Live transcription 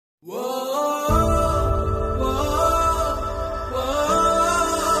Hi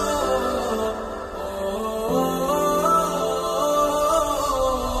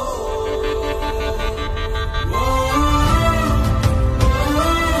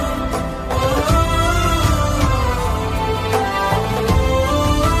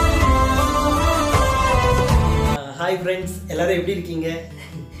friends, எல்லாரும் எப்படி இருக்கீங்க?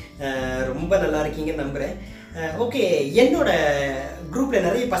 ரொம்ப நல்லா இருக்கீங்க நம்புறேன். ஓகே, என்னோட குரூப்ல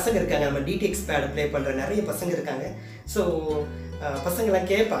நிறைய பசங்க இருக்காங்க. நம்ம டிடிஎக்ஸ் பேட் ப்ளே பண்ற நிறைய பசங்க இருக்காங்க. ஸோ பசங்களாம்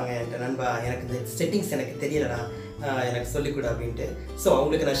கேட்பாங்க என்கிட்ட, நண்பா எனக்கு இந்த செட்டிங்ஸ் எனக்கு தெரியலடா, எனக்கு சொல்லிக்கொடு அப்படின்ட்டு. ஸோ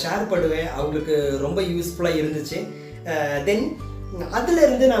அவங்களுக்கு நான் ஷேர் பண்ணுவேன். அவங்களுக்கு ரொம்ப யூஸ்ஃபுல்லாக இருந்துச்சு. தென் அதில்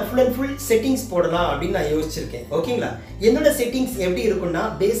இருந்து நான் ஃபுல் அண்ட் ஃபுல் செட்டிங்ஸ் போடலாம் அப்படின்னு நான் யோசிச்சிருக்கேன். ஓகேங்களா? என்னோட செட்டிங்ஸ் எப்படி இருக்குன்னா,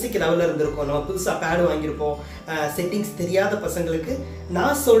 பேசிக் லெவலில் இருந்திருக்கும். நம்ம புதுசாக பேடு வாங்கியிருப்போம். செட்டிங்ஸ் தெரியாத பசங்களுக்கு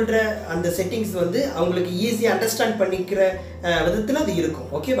நான் சொல்கிற அந்த செட்டிங்ஸ் வந்து அவங்களுக்கு ஈஸியாக அண்டர்ஸ்டாண்ட் பண்ணிக்கிற விதத்தில் அது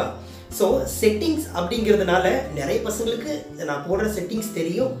இருக்கும். ஓகேவா? ஸோ செட்டிங்ஸ் அப்படிங்கிறதுனால நிறைய பசங்களுக்கு நான் போடுற செட்டிங்ஸ்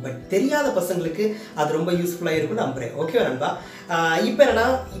தெரியும். பட் தெரியாத பசங்களுக்கு அது ரொம்ப யூஸ்ஃபுல்லாக இருக்கும்னு நம்புகிறேன். ஓகேவா நண்பா?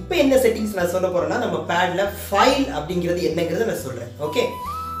 இப்போ என்ன செட்டிங்ஸ் நான் சொல்ல போகிறேன்னா, நம்ம பேடில் ஃபைல் அப்படிங்கிறது என்னங்கிறத நான் சொல்கிறேன். ஓகே,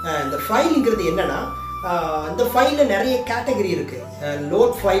 இந்த ஃபைலுங்கிறது என்னென்னா, இந்த ஃபைலில் நிறைய கேட்டகரி இருக்குது.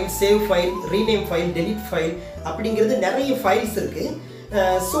 Load file, save file, rename file, delete file அப்படிங்கிறது நிறைய ஃபைல்ஸ் இருக்குது.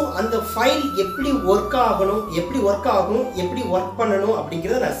 ஸோ அந்த ஃபைல் எப்படி ஒர்க் ஆகணும், எப்படி ஒர்க் பண்ணணும்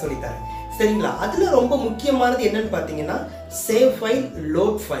அப்படிங்கிறத நான் சொல்லித்தரேன். சரிங்களா? அதில் ரொம்ப முக்கியமானது என்னன்னு பார்த்தீங்கன்னா, சேவ் ஃபைல்,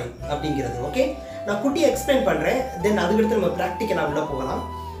 லோட் ஃபைல் அப்படிங்கிறது. ஓகே, நான் குட்டி எக்ஸ்பிளைன் பண்ணுறேன். தென் அதுக்கடுத்து நம்ம ப்ராக்டிக்கலாக உள்ள போகலாம்.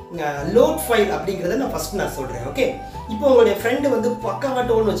 லோட் ஃபைல் அப்படிங்கிறத நான் ஃபஸ்ட்டு நான் சொல்கிறேன். ஓகே, இப்போ உங்களுடைய ஃப்ரெண்டு வந்து பக்காவாக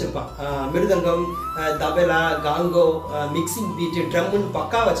டோன் வச்சுருப்பான். மிருதங்கம், தபேலா, காங்கோ, மிக்சிங் பீட்டு, ட்ரம்முன்னு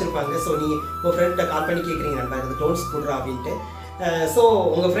பக்கா வச்சுருப்பாங்க. ஸோ நீங்கள் உங்கள் ஃப்ரெண்ட்டை கால் பண்ணி கேட்குறீங்க, நம்ம இந்த டோன்ஸ் போடுறா அப்படின்ட்டு. ஸோ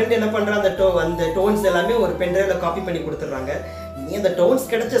உங்கள் ஃப்ரெண்ட் என்ன பண்ணுறா, அந்த டோன்ஸ் எல்லாமே ஒரு பென்ட்ரைவில் காப்பி பண்ணி கொடுத்துட்றாங்க. நீங்கள் அந்த டோன்ஸ்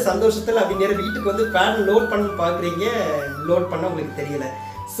கிடைச்ச சந்தோஷத்தில் அப்படி நேரம் வீட்டுக்கு வந்து பேட் லோட் பண்ண பார்க்குறீங்க, லோட் பண்ண உங்களுக்கு தெரியல.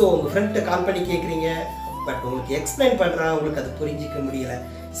 ஸோ உங்கள் ஃப்ரெண்ட்டை கால் பண்ணி கேட்குறீங்க, பட் உங்களுக்கு எக்ஸ்பிளைன் பண்ணுறான், உங்களுக்கு அது புரிஞ்சிக்க முடியல.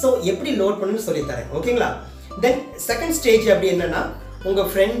 ஸோ எப்படி லோட் பண்ணணும்னு சொல்லித்தரேன். ஓகேங்களா? தென் செகண்ட் ஸ்டேஜ் அப்படி என்னென்னா, உங்கள்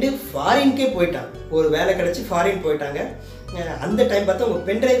ஃப்ரெண்டு ஃபாரின்கே போயிட்டான், ஒரு வேலை கிடச்சி ஃபாரின் போயிட்டாங்க. அந்த டைம் பார்த்தா உங்கள்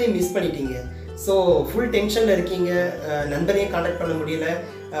பென்ட்ரைவே மிஸ் பண்ணிட்டீங்க. ஸோ ஃபுல் டென்ஷனில் இருக்கீங்க, நண்பரையும் காண்டாக்ட் பண்ண முடியல,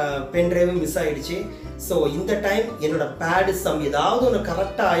 பென்ட்ரைவும் மிஸ் ஆகிடுச்சு. ஸோ இந்த டைம் என்னோடய பேடு ஏதாவது ஒன்று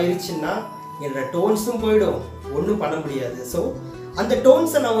கரெக்டாக ஆயிடுச்சுன்னா என்னோடய டோன்ஸும் போயிடும், ஒன்றும் பண்ண முடியாது. ஸோ அந்த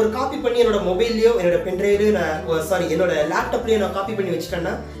டோன்ஸை நான் ஒரு காப்பி பண்ணி என்னோடய மொபைல்லையோ என்னோடய பென்ட்ரைவ்லையோ என்னோடய லேப்டாப்லேயோ நான் காப்பி பண்ணி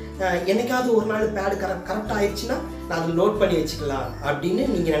வச்சுட்டேன்னா, என்னைக்காவது ஒரு நாள் பேடு கரெக்டாக ஆயிடுச்சுன்னா நான் அதை லோட் பண்ணி வச்சுக்கலாம் அப்படின்னு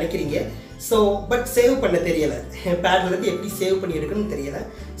நீங்கள் நினைக்கிறீங்க. ஸோ பட் சேவ் பண்ண தெரியலை, பேட்லேருந்து எப்படி சேவ் பண்ணி எடுக்கணும்னு தெரியலை.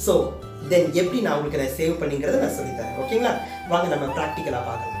 ஸோ தென் எப்படி நான் உங்களுக்கு நான் சேவ் பண்ணிங்கிறத நான் சொல்லித்தரேன். ஓகேங்களா? வாங்க நம்ம ப்ராக்டிக்கலாக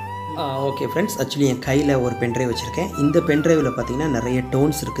பார்க்கலாம். ஓகே ஃப்ரெண்ட்ஸ், ஆக்சுவலி என் கையில் ஒரு பென்ட்ரைவ் வச்சுருக்கேன். இந்த பென்ட்ரைவில் பார்த்தீங்கன்னா நிறைய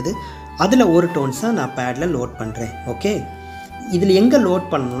டோன்ஸ் இருக்குது. அதில் ஒரு டோன்ஸாக நான் பேடில் லோட் பண்ணுறேன். ஓகே, இதில் எங்கே லோட்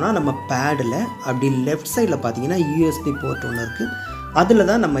பண்ணணும்னா, நம்ம பேடில் அப்படி லெஃப்ட் சைடில் பார்த்தீங்கன்னா யூஎஸ்பி போர்ட் ஒன்று இருக்குது. அதில்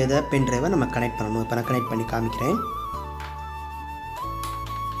தான் நம்ம இதை பென்ட்ரைவை நம்ம கனெக்ட் பண்ணணும். இப்போ நான் கனெக்ட் பண்ணி காமிக்கிறேன்.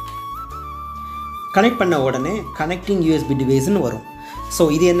 கனெக்ட் பண்ண உடனே கனெக்டிங் யூஎஸ்பி டிவைஸ்ன்னு வரும். ஸோ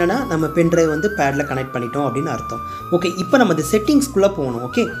இது என்னென்னா, நம்ம பென்ட்ரைவ் வந்து பேடில் கனெக்ட் பண்ணிட்டோம் அப்படின்னு அர்த்தம். ஓகே, இப்போ நம்ம அந்த செட்டிங்ஸ்குள்ளே போகணும்.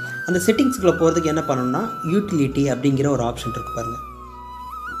 ஓகே, அந்த செட்டிங்ஸ்குள்ளே போகிறதுக்கு என்ன பண்ணணும்னா, யூட்டிலிட்டி அப்படிங்கிற ஒரு ஆப்ஷன் இருக்குது பாருங்கள்,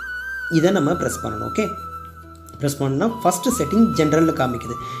 இதை நம்ம ப்ரெஸ் பண்ணணும். ஓகே, ப்ரெஸ் பண்ணோம்னா ஃபஸ்ட்டு செட்டிங் ஜென்ரலில்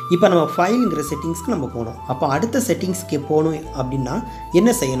காமிக்குது. இப்போ நம்ம ஃபைலுங்கிற செட்டிங்ஸ்க்கு நம்ம போகணும். அப்போ அடுத்த செட்டிங்ஸ்க்கு போகணும் அப்படின்னா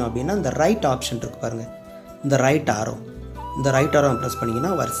என்ன செய்யணும் அப்படின்னா, இந்த ரைட் ஆப்ஷன் இருக்குது பாருங்கள், இந்த ரைட் ஆரோ ப்ரெஸ்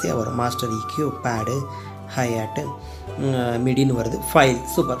பண்ணிங்கன்னா வரிசையாக வரும். மாஸ்டர், EQ, பேடு, ஹையாட்டு, மிடின்னு வருது. ஃபைல்,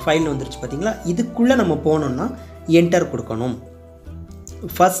 சூப்பர், ஃபைல் வந்துருச்சு பார்த்தீங்களா? இதுக்குள்ளே நம்ம போனோம்னா என்டர் கொடுக்கணும்.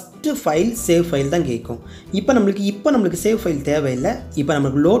 ஃபஸ்ட்டு ஃபைல் சேவ் ஃபைல் தான் கேட்கும். இப்போ நம்மளுக்கு சேவ் ஃபைல் தேவையில்லை. இப்போ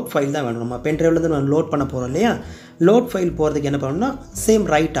நம்மளுக்கு லோட் ஃபைல் தான் வேணும். நம்ம பென்ட்ரைவ்லேருந்து நம்ம லோட் பண்ண போகிறோம் இல்லையா? லோட் ஃபைல் போகிறதுக்கு என்ன பண்ணணும்னா, சேம்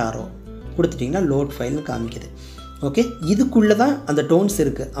ரைட் ஆரோ கொடுத்துட்டிங்கன்னா லோட் ஃபைல்னு காமிக்குது. ஓகே, இதுக்குள்ளே தான் அந்த டோன்ஸ்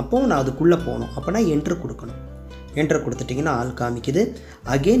இருக்குது. அப்போது நான் அதுக்குள்ளே போகணும். அப்போனா என்ட்ரு கொடுக்கணும். என்டர் கொடுத்துட்டிங்கன்னா ஆள் காமிக்குது.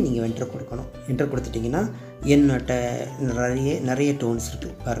 அகெயின் நீங்கள் என்டர் கொடுக்கணும். என்டர் கொடுத்துட்டிங்கன்னா என்னட்ட நிறைய டோன்ஸ்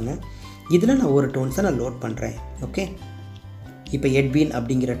இருக்குது பாருங்கள். இதில் நான் ஒரு டோன்ஸை நான் லோட் பண்ணுறேன். ஓகே, இப்போ எட்வின்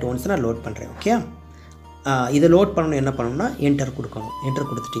அப்படிங்கிற டோன்ஸை நான் லோட் பண்ணுறேன். ஓகே, இதை லோட் பண்ணணும். என்ன பண்ணணும்னா என்டர் கொடுக்கணும்.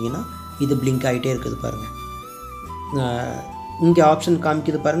 என்டர் கொடுத்துட்டிங்கன்னா இது பிளிங்க் ஆகிட்டே இருக்குது பாருங்கள். இங்கே ஆப்ஷன்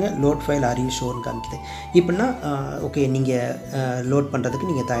காமிக்குது பாருங்கள், லோட் ஃபைல் ஆர் யூ ஷோர்னு காமிக்குது. இப்படின்னா ஓகே, நீங்கள் லோட் பண்ணுறதுக்கு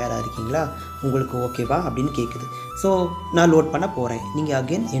நீங்கள் தயாராக இருக்கீங்களா, உங்களுக்கு ஓகேவா அப்படின்னு கேட்குது. ஸோ நான் லோட் பண்ண போகிறேன். நீங்கள்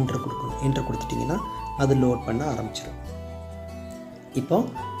அகெயின் என்ட்ரு கொடுக்கணும். என்ட்ரு கொடுத்துட்டிங்கன்னா அது லோட் பண்ண ஆரம்பிச்சிடும். இப்போது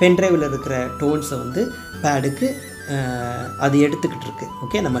பென்ட்ரைவில் இருக்கிற டோன்ஸை வந்து பேடுக்கு அது எடுத்துக்கிட்டு இருக்கு.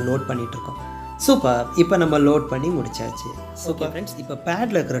 ஓகே, நம்ம லோட் பண்ணிகிட்ருக்கோம். சூப்பர். இப்போ நம்ம லோட் பண்ணி முடிச்சாச்சு. ஓகே ஃப்ரெண்ட்ஸ், இப்போ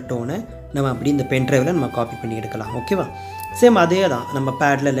பேடில் இருக்கிற டோனை நம்ம அப்படி இந்த பென் ட்ரைவில் நம்ம காப்பி பண்ணி எடுக்கலாம். ஓகேவா? சேம் அதே தான். நம்ம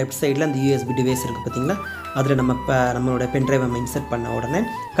பேடில் லெஃப்ட் சைடில் அந்த யூஎஸ்பி டிவைஸ் இருக்குது பார்த்தீங்களா, அதில் நம்ம நம்மளோட பென் ட்ரைவை நம்ம இன்சர்ட் பண்ண உடனே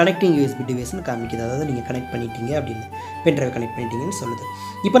கனெக்டிங் யூஎஸ்பி டிவைஸ்னு காமிக்குது. அதாவது நீங்கள் கனெக்ட் பண்ணிட்டீங்க அப்படின்னு, பென் ட்ரைவை கனெக்ட் பண்ணிட்டீங்கன்னு சொல்லுது.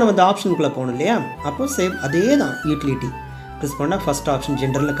 இப்போ நம்ம இந்த ஆப்ஷனுக்குள்ளே போகணும் இல்லையா? அப்போ சேம் அதே தான். யூட்டிலிட்டி ப்ரெஸ் பண்ணால் ஃபஸ்ட் ஆப்ஷன்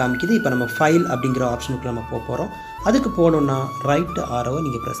ஜென்ரலில் காமிக்குது. இப்போ நம்ம ஃபைல் அப்படிங்கிற ஆப்ஷனுக்குள்ளே நம்ம போக போகிறோம். அதுக்கு போகணுன்னா ரைட் ஆரோவை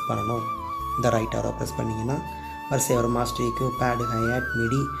நீங்கள் ப்ரெஸ் பண்ணணும். இந்த ரைட் ஆரோ ப்ரெஸ் பண்ணிங்கன்னா வரிசை ஒரு மாஸ்டரிக்கு பேடு ஹையாட்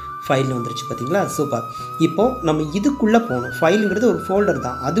மிடி ஃபைல்னு வந்துருச்சு பார்த்தீங்களா? சூப்பர். இப்போது நம்ம இதுக்குள்ளே போகணும். ஃபைலுங்கிறது ஒரு ஃபோல்டர்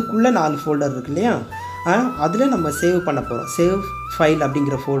தான். அதுக்குள்ளே 4 ஃபோல்டர் இருக்கு இல்லையா? அதில் நம்ம சேவ் பண்ண போகிறோம். சேவ் ஃபைல்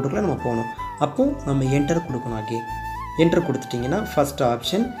அப்படிங்கிற ஃபோல்டருக்குள்ளே நம்ம போகணும். அப்போது நம்ம என்டர் கொடுக்கணும். என்டர் கொடுத்துட்டிங்கன்னா ஃபஸ்ட்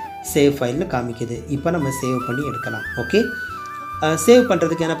ஆப்ஷன் சேவ் ஃபைல்னு காமிக்குது. இப்போ நம்ம சேவ் பண்ணி எடுக்கலாம். ஓகே, சேவ்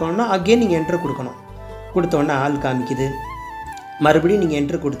பண்ணுறதுக்கு என்ன பண்ணணும்னா அகெயின் நீங்கள் என்டர் கொடுக்கணும். கொடுத்தோன்னே ஆள் காமிக்குது. மறுபடியும் நீங்கள்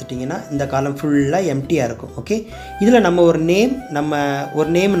என்ட்ரு கொடுத்துட்டிங்கன்னா இந்த காலம் ஃபுல்லாக எம்டியாக இருக்கும். ஓகே, இதில் நம்ம ஒரு நேம்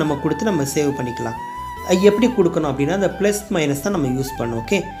நம்ம கொடுத்து நம்ம சேவ் பண்ணிக்கலாம். எப்படி கொடுக்கணும் அப்படின்னா இந்த ப்ளஸ் மைனஸ் தான் நம்ம யூஸ் பண்ணோம்.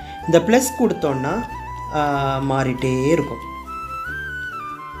 ஓகே, இந்த ப்ளஸ் கொடுத்தோன்னா மாறிட்டே இருக்கும்.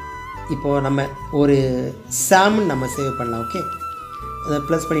 இப்போது நம்ம ஒரு சாம்னு நம்ம சேவ் பண்ணலாம். ஓகே, அதை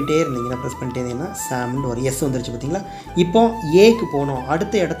ப்ளஸ் பண்ணிகிட்டே இருந்தீங்கன்னா சாம்னு ஒரு எஸ் வந்துருச்சு பார்த்தீங்களா? இப்போ ஏக்கு போகணும்,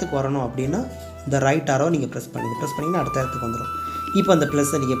 அடுத்த இடத்துக்கு வரணும் அப்படின்னா இந்த ரைட் ஆரோ நீங்கள் ப்ரெஸ் பண்ணிங்கன்னா அடுத்த இடத்துக்கு வந்துடும். இப்போ அந்த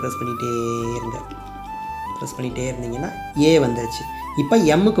ப்ளஸ்ஸை நீங்கள் ப்ரெஸ் பண்ணிகிட்டே இருந்தீங்கன்னா ஏ வந்துருச்சு. இப்போ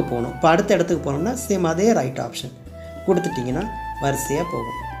எம்முக்கு போகணும். இப்போ அடுத்த இடத்துக்கு போகணுன்னா சேம் அதே ரைட் ஆப்ஷன் கொடுத்துட்டிங்கன்னா வரிசையாக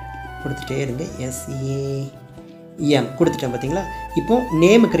போகும். கொடுத்துட்டே இருங்க. எஸ்ஏஎம் கொடுத்துட்டேன் பார்த்தீங்களா? இப்போது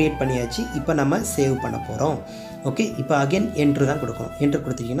நேம் க்ரியேட் பண்ணியாச்சு. இப்போ நம்ம சேவ் பண்ண போகிறோம். ஓகே, இப்போ அகெயின் என்ட்ரு தான் கொடுக்கணும். என்ட்ரு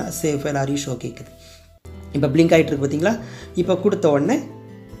கொடுத்துட்டிங்கன்னா save file are you show கேட்குது. இப்போ பிளிங்க் ஆகிட்டு இருக்கு பார்த்தீங்களா? இப்போ கொடுத்த உடனே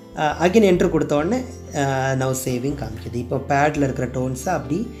அகெயின் என்ட்ரு கொடுத்த உடனே நவ் சேவிங் காமிக்குது. இப்போ பேடில் இருக்கிற டோன்ஸை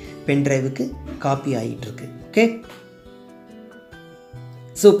அப்படி பென் ட்ரைவுக்கு காப்பி ஆகிட்டுருக்கு. Okay,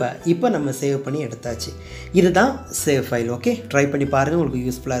 super. இப்போ நம்ம சேவ் பண்ணி எடுத்தாச்சு. இதுதான் சேவ் ஃபைல். ஓகே, ட்ரை பண்ணி பாருங்கள். உங்களுக்கு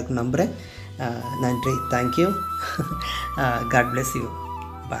யூஸ்ஃபுல்லாக இருக்குன்னு நம்புகிறேன். நன்றி. தேங்க்யூ. God bless you.